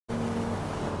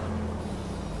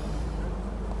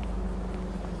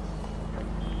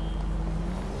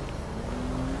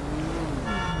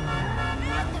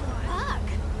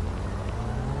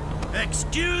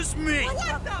Excuse me!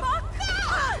 What the fuck?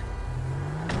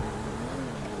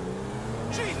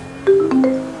 Chief!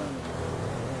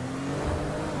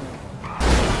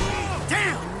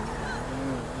 Damn!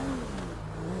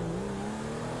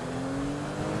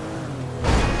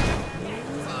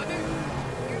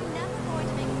 You're never going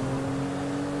to make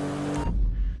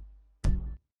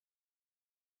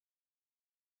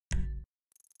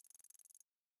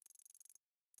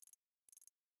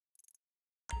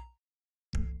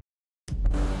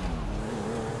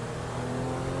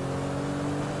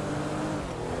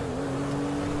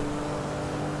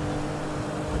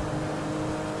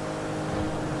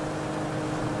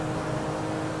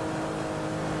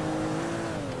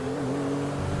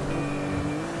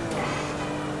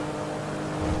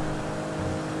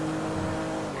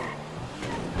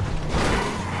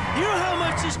You know how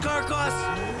much this car costs?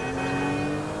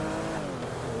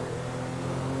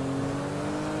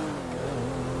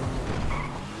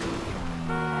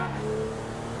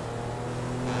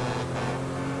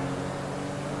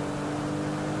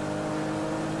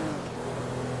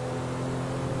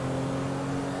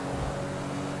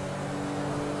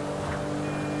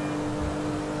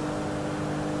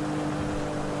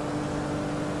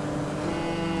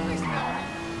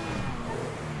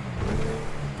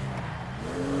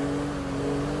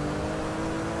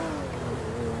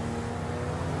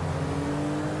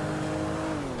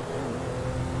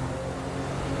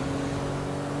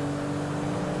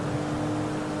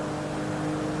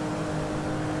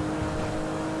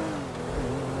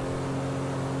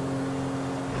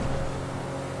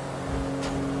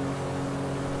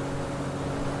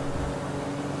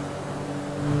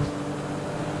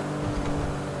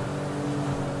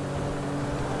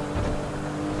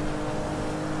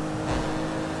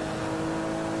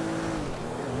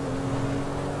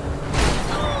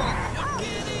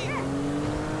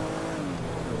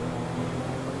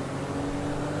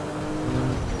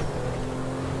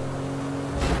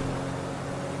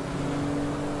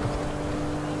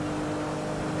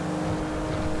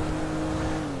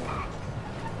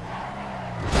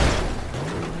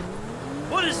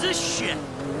 What is this shit?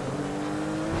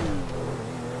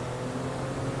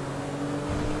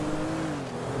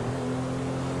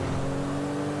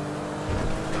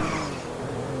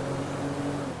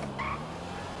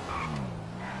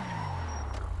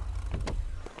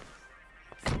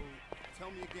 Tell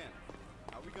me again,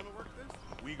 how are we gonna work this?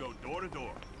 We go door to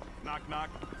door. Knock, knock.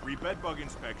 Free bed bug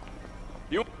inspection.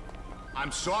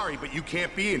 I'm sorry, but you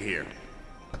can't be in here.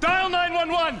 Dial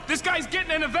 911! This guy's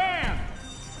getting in a van!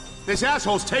 This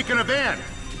asshole's taking a van!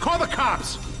 Call the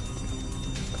cops!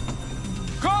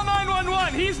 Call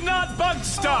 911! He's not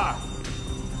Bugstar!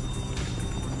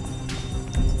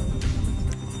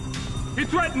 He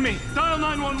threatened me! Dial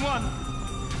 911!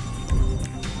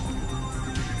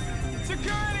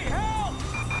 Security, help!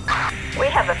 We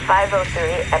have a 503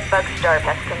 at Bugstar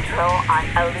Pest Control on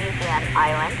Elysian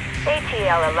Island.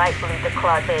 ATL, a light blue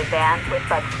DeCloset van with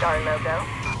Bugstar logo.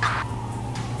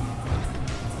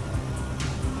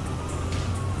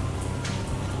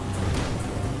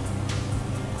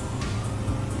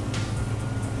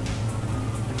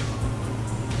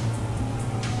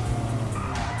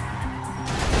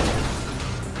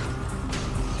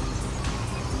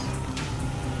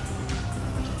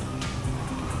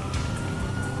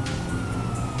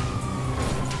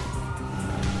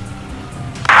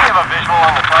 We have a visual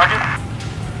on the target.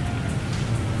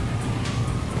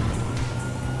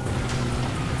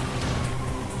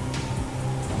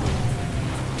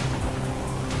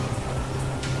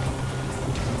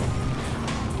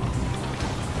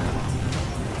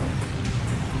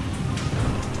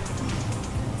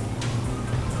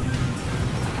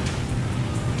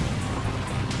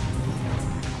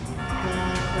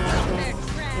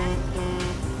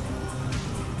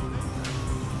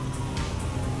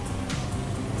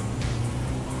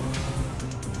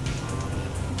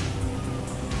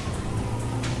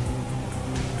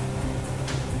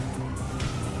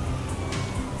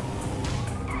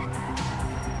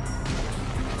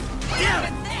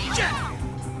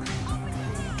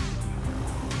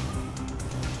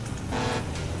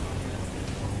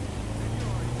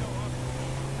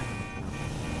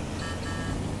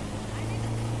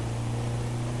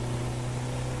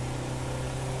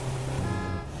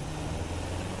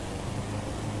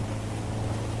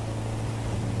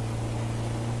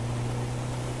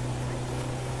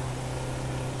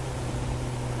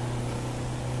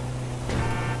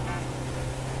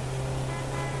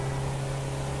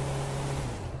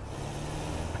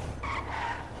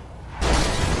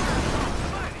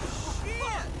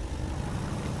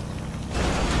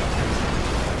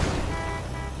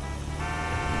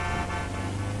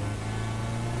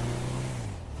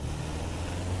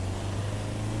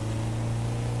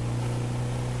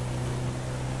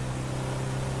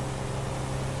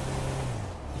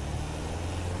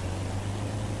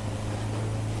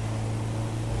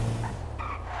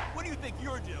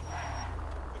 warned you.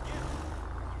 Again.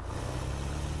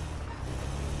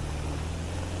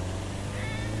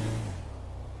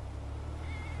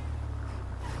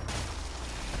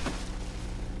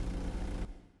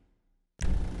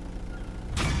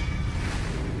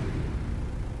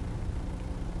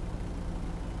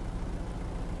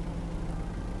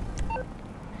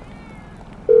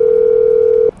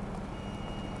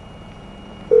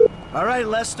 All right,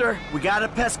 Lester, we got a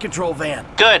pest control van.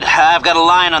 Good. I've got a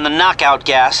line on the knockout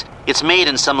gas. It's made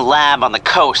in some lab on the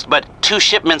coast, but 2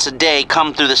 shipments a day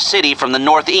come through the city from the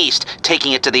northeast,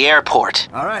 taking it to the airport.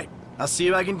 All right, I'll see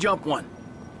if I can jump one.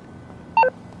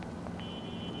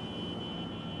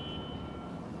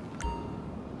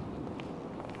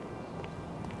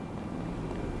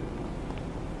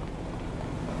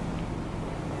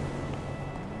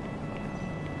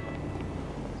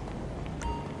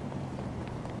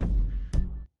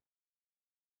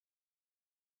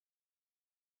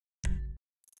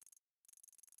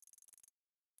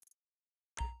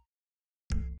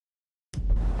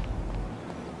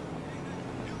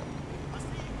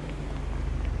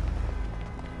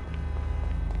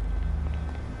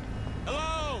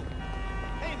 Hello?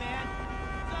 Hey, man.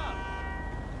 What's up?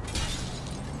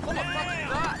 Oh, my fucking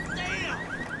God. Damn!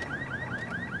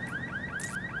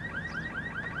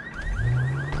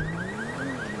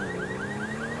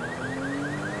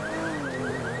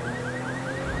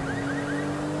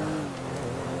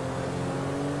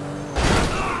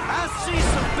 I see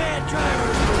some bad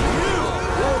drivers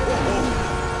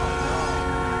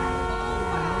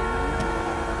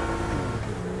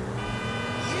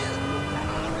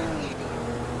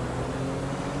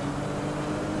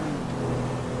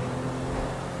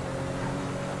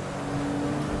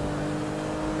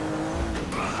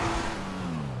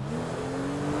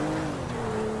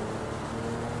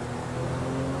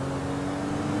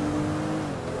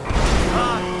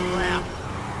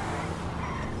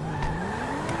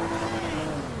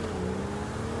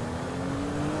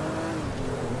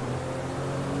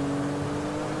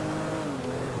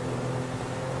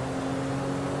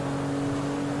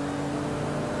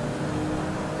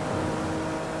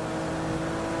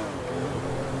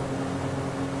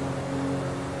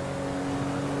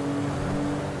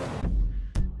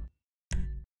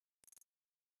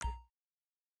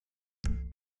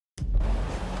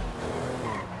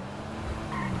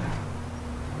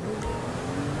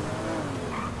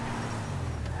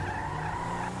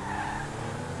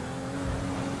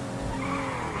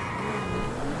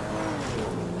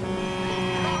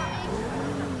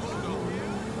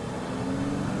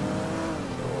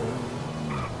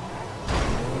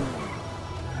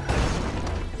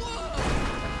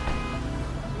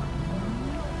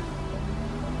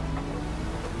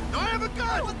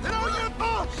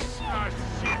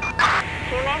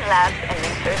Humane Labs and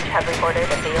research have reported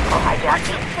a vehicle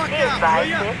hijacking. Be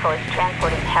advised, vehicle is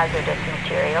transporting hazardous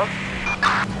materials.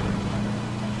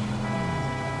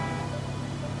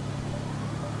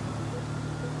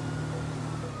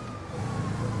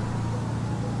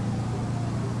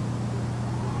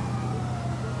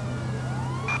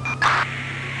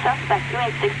 Suspect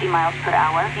doing 60 miles per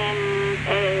hour in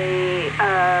a,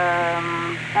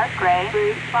 dark gray,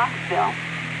 blue Foxville.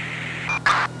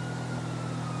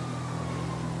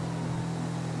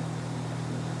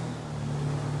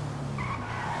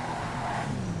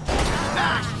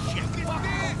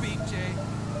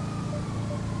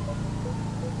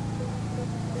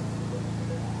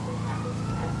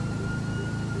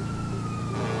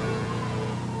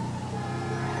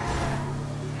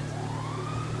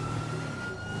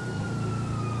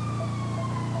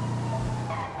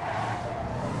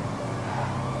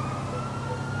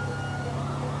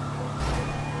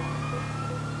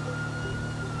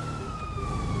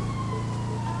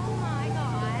 Oh my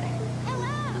God.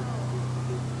 Hello.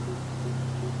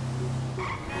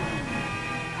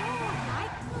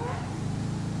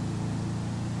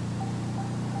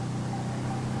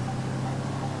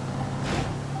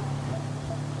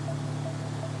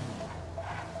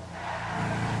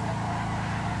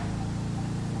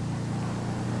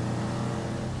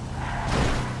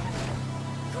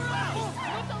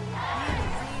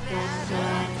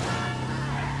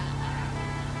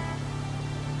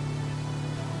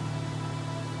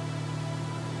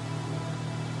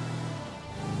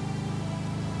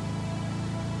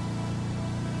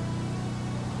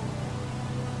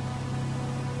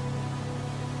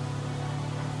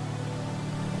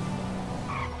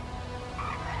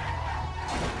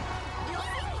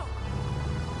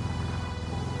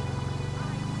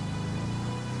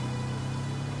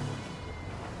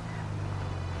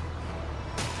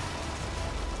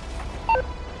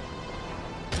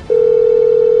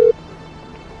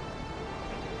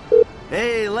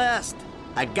 best.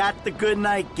 I got the good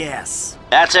night gas.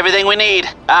 That's everything we need.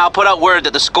 I'll put out word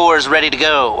that the score is ready to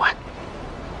go.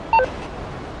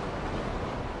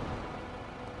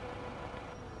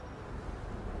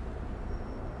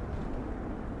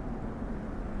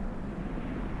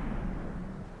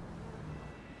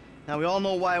 Now, we all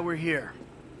know why we're here.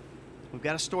 We've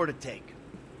got a store to take.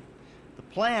 The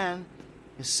plan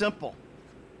is simple,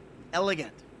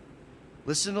 elegant.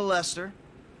 Listen to Lester,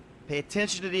 pay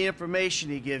attention to the information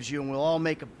he gives you, and we'll all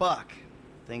make a buck.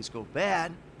 If things go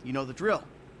bad, you know the drill.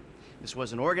 This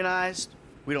wasn't organized,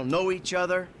 we don't know each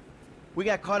other. We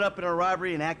got caught up in a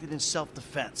robbery and acted in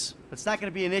self-defense. But it's not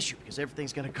gonna be an issue, because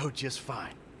everything's gonna go just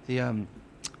fine.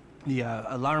 The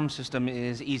alarm system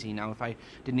is easy. Now, if I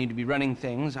didn't need to be running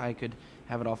things, I could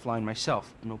have it offline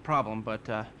myself. No problem, but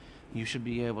you should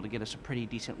be able to get us a pretty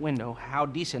decent window. How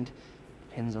decent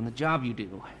depends on the job you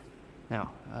do. Now,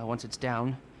 once it's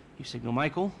down, you signal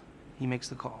Michael, he makes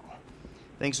the call.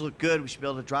 Things look good. We should be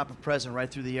able to drop a present right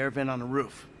through the air vent on the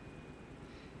roof.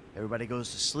 Everybody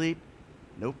goes to sleep,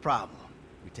 no problem.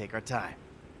 We take our time.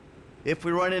 If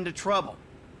we run into trouble,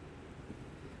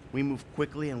 we move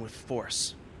quickly and with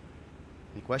force.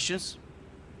 Any questions?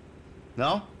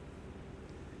 No?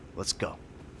 Let's go.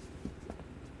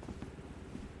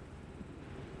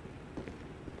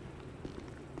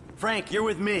 Frank, you're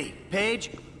with me.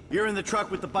 Paige, you're in the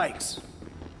truck with the bikes.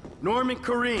 Norman,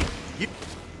 Kareem,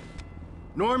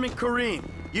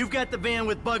 you've got the van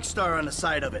with Bugstar on the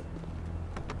side of it.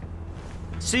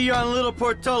 See you on Little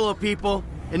Portola, people.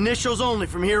 Initials only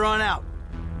from here on out.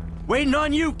 Waiting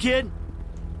on you, kid.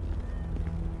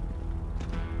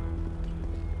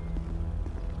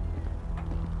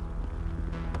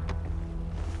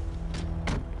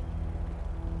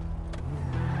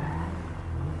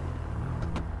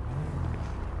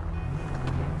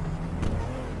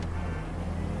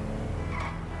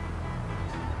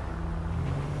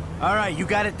 All right, you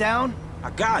got it down?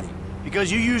 I got it.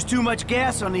 Because you use too much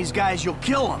gas on these guys, you'll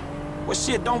kill them. Well,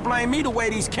 shit, don't blame me the way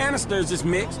these canisters is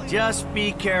mixed. Just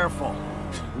be careful.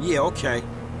 Yeah, okay.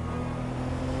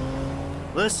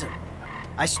 Listen,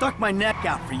 I stuck my neck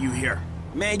out for you here.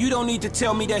 Man, you don't need to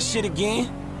tell me that shit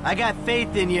again. I got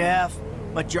faith in you, F,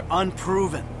 but you're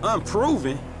unproven.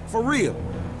 Unproven? For real?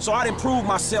 So I didn't prove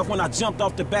myself when I jumped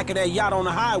off the back of that yacht on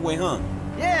the highway, huh?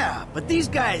 Yeah, but these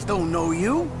guys don't know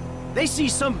you. They see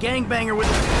some gangbanger with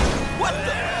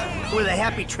a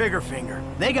happy trigger finger.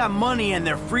 They got money and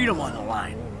their freedom on the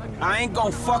line. I ain't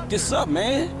gonna fuck this up,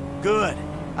 man. Good.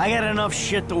 I got enough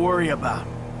shit to worry about.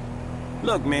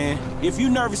 Look, man, if you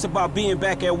nervous about being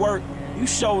back at work, you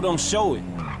sure don't show it.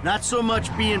 Not so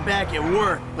much being back at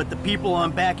work, but the people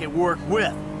I'm back at work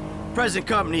with. Present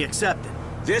company accepted.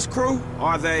 This crew?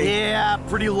 Are they? Yeah,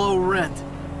 pretty low rent.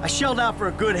 I shelled out for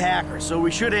a good hacker, so we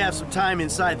should have some time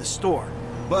inside the store.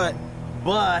 But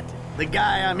the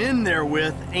guy I'm in there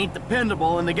with ain't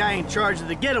dependable, and the guy in charge of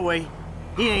the getaway,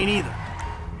 he ain't either.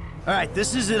 All right,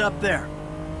 this is it up there.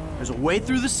 There's a way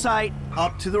through the site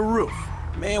up to the roof.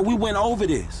 Man, we went over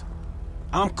this.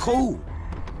 I'm cool.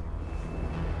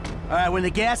 All right, when the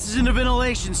gas is in the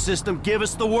ventilation system, give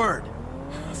us the word.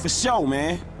 For sure,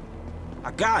 man.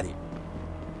 I got it.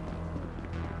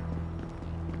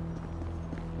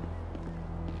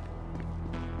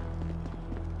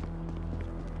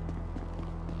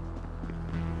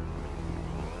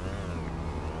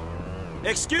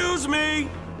 Excuse me!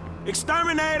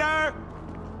 Exterminator!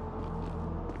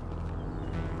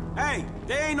 Hey,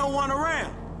 there ain't no one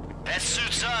around. That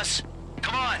suits us.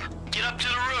 Come on, get up to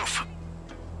the roof.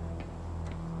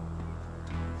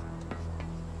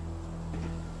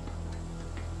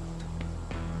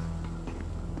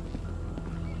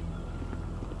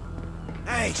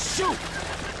 Hey, shoot!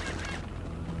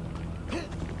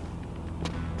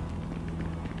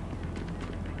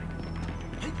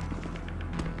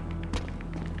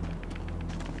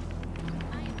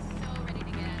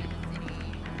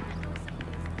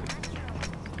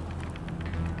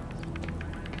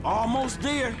 Almost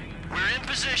there. We're in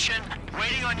position,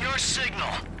 waiting on your signal.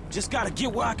 Just gotta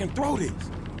get where I can throw this.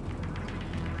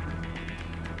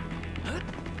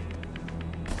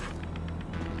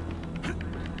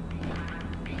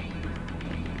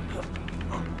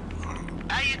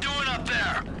 How you doing up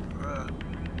there?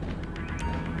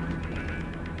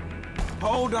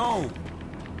 Hold on.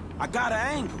 I got an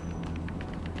angle.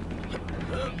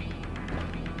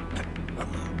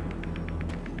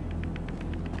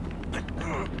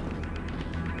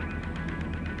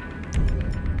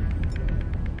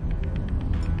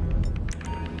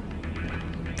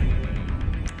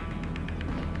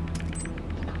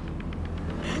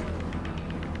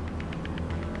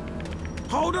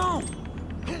 Hold on.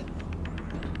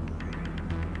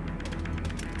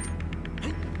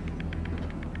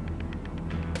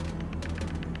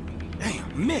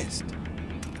 Missed.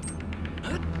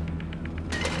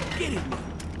 Get him.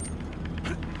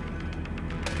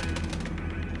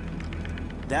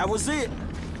 That was it.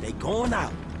 They going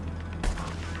out.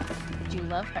 Do you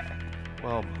love her?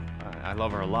 Well, I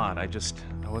love her a lot. I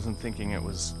wasn't thinking it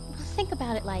was... Think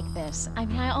about it like this. I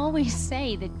mean, I always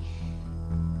say that...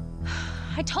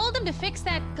 I told him to fix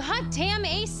that goddamn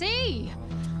AC!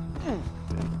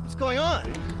 What's going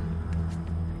on?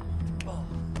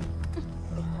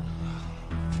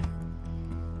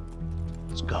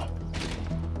 Let's go.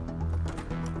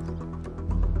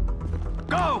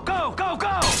 Go, go, go,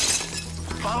 go!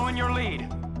 Following your lead.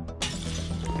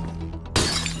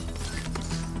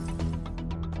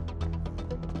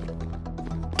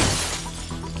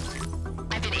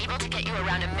 I've been able to get you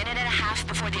around a minute and a half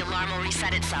before the alarm will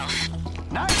reset itself.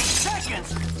 90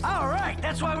 seconds! All right,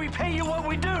 that's why we pay you what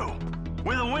we do.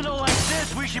 With a window like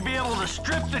this, we should be able to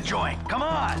strip the joint. Come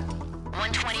on!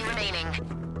 120 remaining.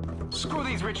 Screw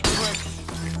these rich pricks.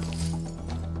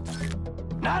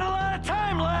 Not a lot of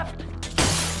time left!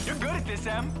 You're good at this,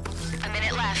 Em. A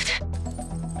minute left.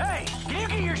 Hey, can you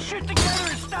get your shit together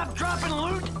and stop dropping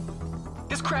loot?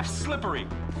 This crap's slippery.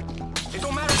 It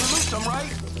don't matter to loot them,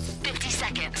 right? 50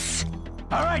 seconds.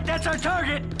 All right, that's our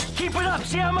target. Keep it up,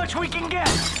 see how much we can get.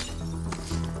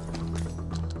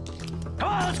 Come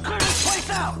on, let's clear this place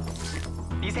out.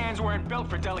 These hands weren't built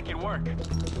for delicate work.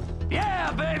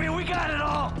 Yeah, baby, we got it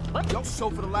all. Yo, show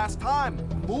for the last time.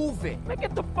 Move it. Man,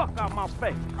 get the fuck out my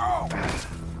face. Oh.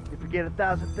 You forget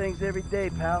 1,000 things every day,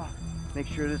 pal. Make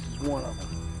sure this is one of them.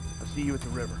 I'll see you at the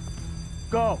river.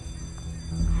 Go!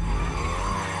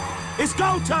 It's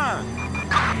go time!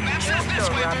 This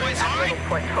way, boys, at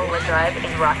Portola Drive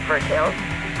in Rockford Hills.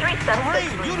 3 suspects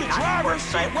Kareem, you the leaving on driver, Fort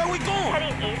shit. Site, Where we going?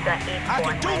 heading east on East I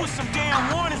Bourne could do Way. with some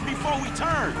damn warnings before we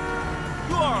turn.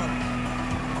 You are...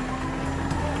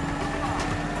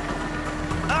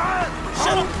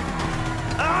 Shut up!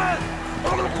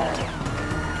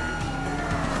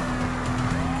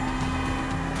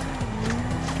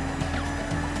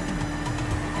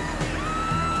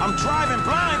 I'm driving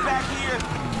blind back here.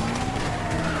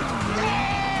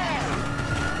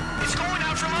 It's going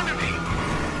out from under me.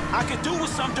 I could do with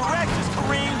some directions,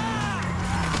 Kareem.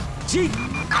 Gee.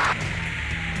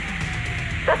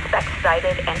 Suspect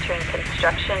sighted entering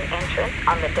construction entrance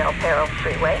on the Del Perro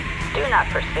Freeway. Do not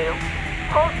pursue.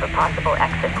 Hold for possible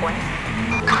exit points.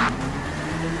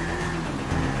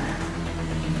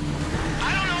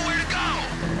 I don't know where to go.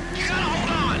 You gotta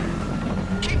hold on.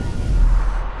 Keep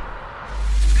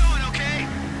going, okay?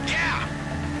 Yeah.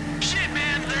 Shit,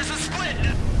 man, there's a split.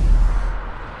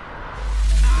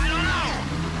 I don't know.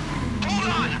 Hold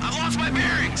on, I've lost my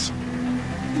bearings.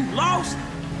 You lost?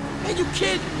 Man, you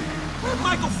kidding? Where'd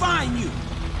Michael find you?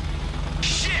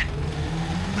 Shit.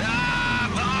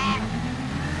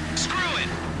 Screw it.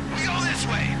 We go this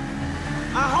way.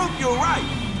 I hope you're right.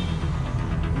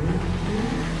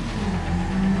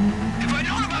 If I'd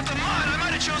known about the mud, I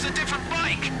might have chose a different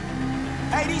bike.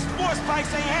 Hey, these sports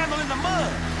bikes ain't handling the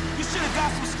mud. You should have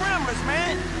got some scramblers,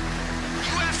 man.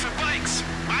 You asked for bikes.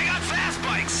 I got fast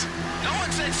bikes. No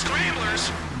one said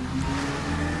scramblers.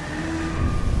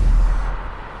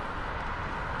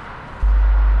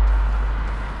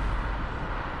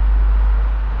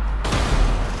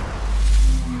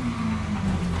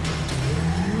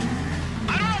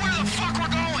 I don't know where the fuck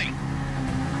we're going.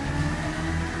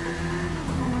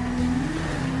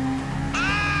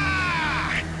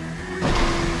 Ah!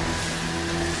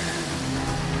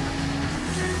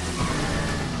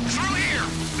 Through here,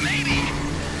 maybe.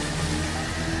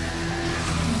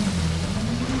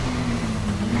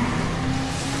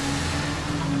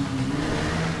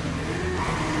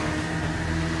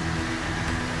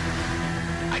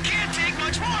 I can't take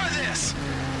much more of this.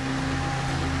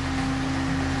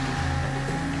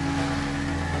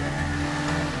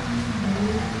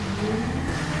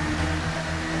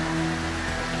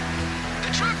 The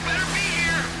truck better be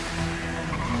here.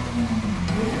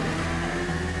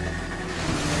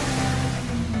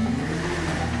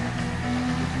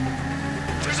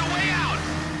 There's a way out.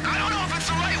 I don't know if it's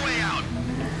the right way out.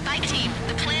 Bike team,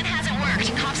 the plan hasn't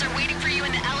worked. Cops are waiting for you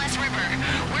in the LS River.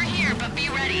 We're here, but be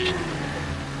ready.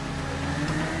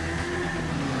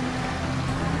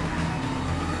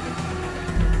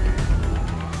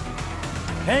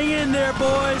 Hang in there,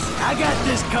 boys. I got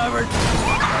this covered.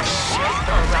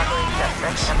 Robbery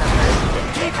suspects have emerged in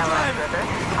the Keep LS driving. River.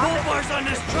 The bull bars on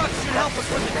this truck should help us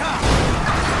with the cops.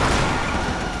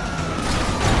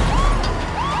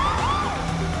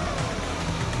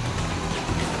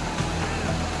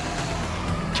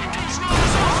 Keep these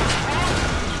motors off, bro.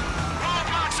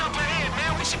 Roadblocks up ahead,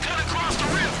 man. We should cut across the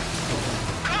river.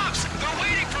 Cops, they're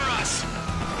waiting for us.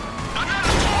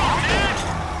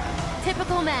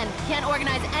 Cool men can't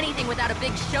organize anything without a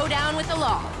big showdown with the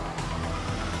law.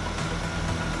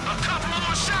 A couple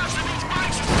more shots and these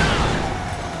bikes is done.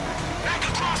 Back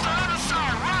across the other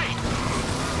side, right?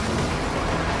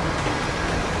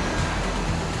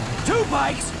 2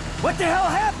 bikes? What the hell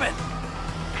happened?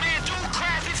 Man, dude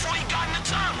crashed before he got in the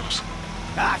tunnels.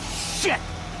 Ah, shit!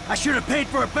 I should have paid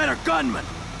for a better gunman.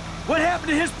 What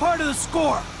happened to his part of the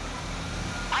score?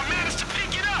 I managed to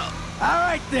pick it up. All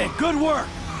right then, good work.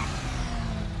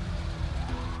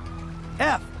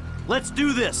 F, let's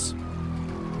do this.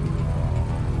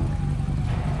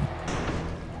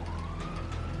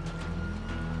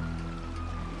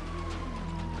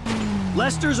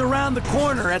 Lester's around the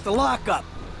corner at the lockup.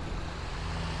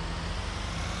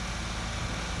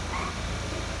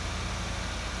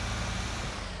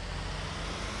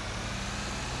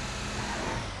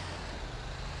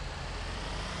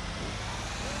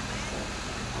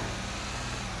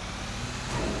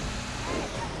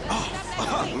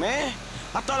 Man,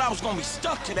 I thought I was gonna be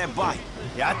stuck to that bike.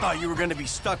 Yeah, I thought you were gonna be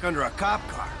stuck under a cop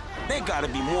car. There gotta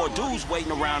be more dudes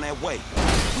waiting around that way.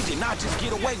 We did not just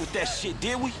get away with that shit,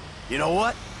 did we? You know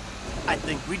what? I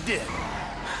think we did.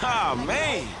 Ah,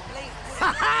 man.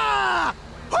 Ha ha!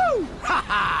 Woo! Ha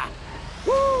ha!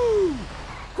 Woo!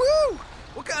 Woo!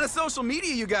 What kind of social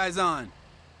media you guys on?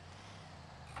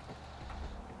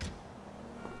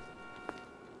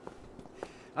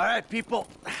 All right, people.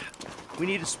 We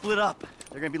need to split up.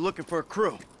 They're gonna be looking for a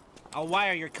crew. I'll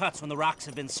wire your cuts when the rocks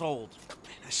have been sold.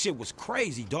 That shit was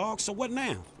crazy, dog. So what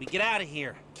now? We get out of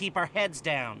here. Keep our heads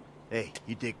down. Hey,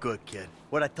 you did good, kid.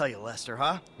 What'd I tell you, Lester,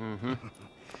 huh? Mm-hmm. All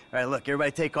right, look,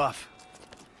 everybody take off.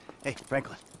 Hey,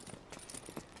 Franklin.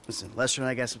 Listen, Lester and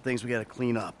I got some things we gotta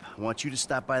clean up. I want you to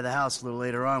stop by the house a little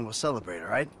later on. We'll celebrate, all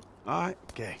right? All right.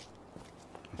 Okay.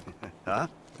 Huh?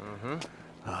 Mm-hmm.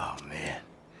 Oh, man.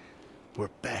 We're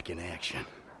back in action.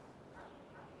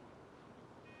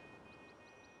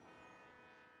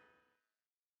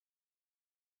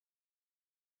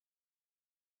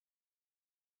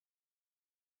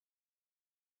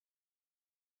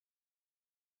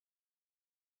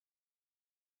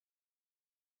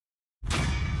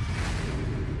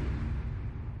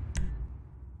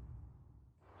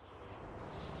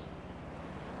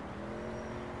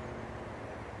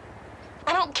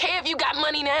 I don't care if you got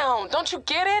money now. Don't you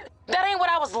get it? That ain't what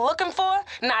I was looking for.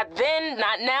 Not then,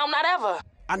 not now, not ever.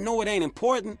 I know it ain't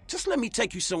important. Just let me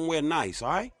take you somewhere nice, all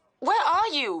right? Where are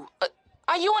you?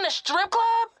 Are you in a strip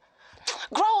club?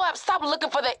 Grow up. Stop looking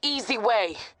for the easy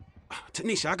way.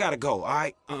 Tanisha, I gotta go, all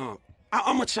right?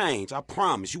 I'ma change. I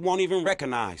promise. You won't even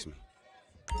recognize me.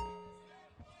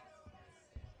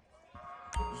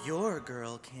 Your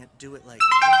girl can't do it like this.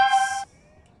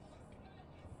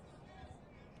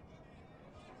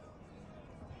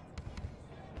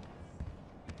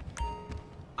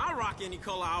 I'll rock any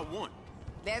color I want.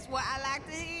 That's what I like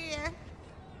to hear.